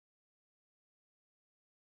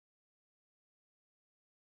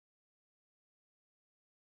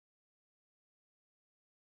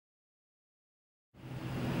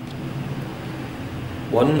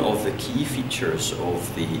One of the key features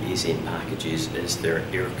of the Azane packages is their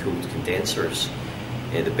air-cooled condensers.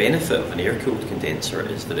 The benefit of an air-cooled condenser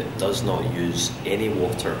is that it does not use any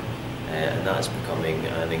water, and that's becoming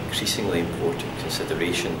an increasingly important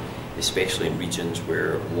consideration, especially in regions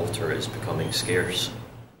where water is becoming scarce.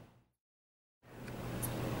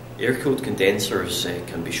 Air-cooled condensers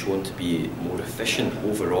can be shown to be more efficient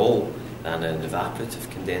overall than an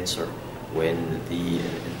evaporative condenser when the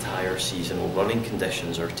entire seasonal running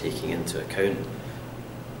conditions are taken into account.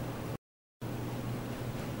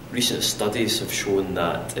 Recent studies have shown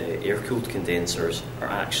that air-cooled condensers are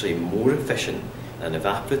actually more efficient than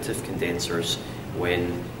evaporative condensers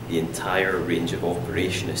when the entire range of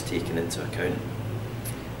operation is taken into account.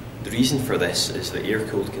 The reason for this is that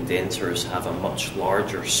air-cooled condensers have a much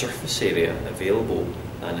larger surface area available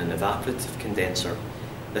than an evaporative condenser.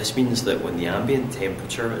 This means that when the ambient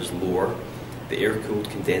temperature is lower, the air-cooled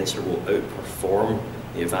condenser will outperform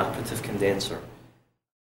the evaporative condenser.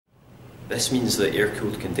 This means that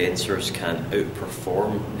air-cooled condensers can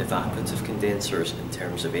outperform evaporative condensers in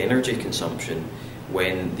terms of energy consumption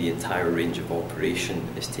when the entire range of operation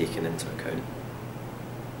is taken into account.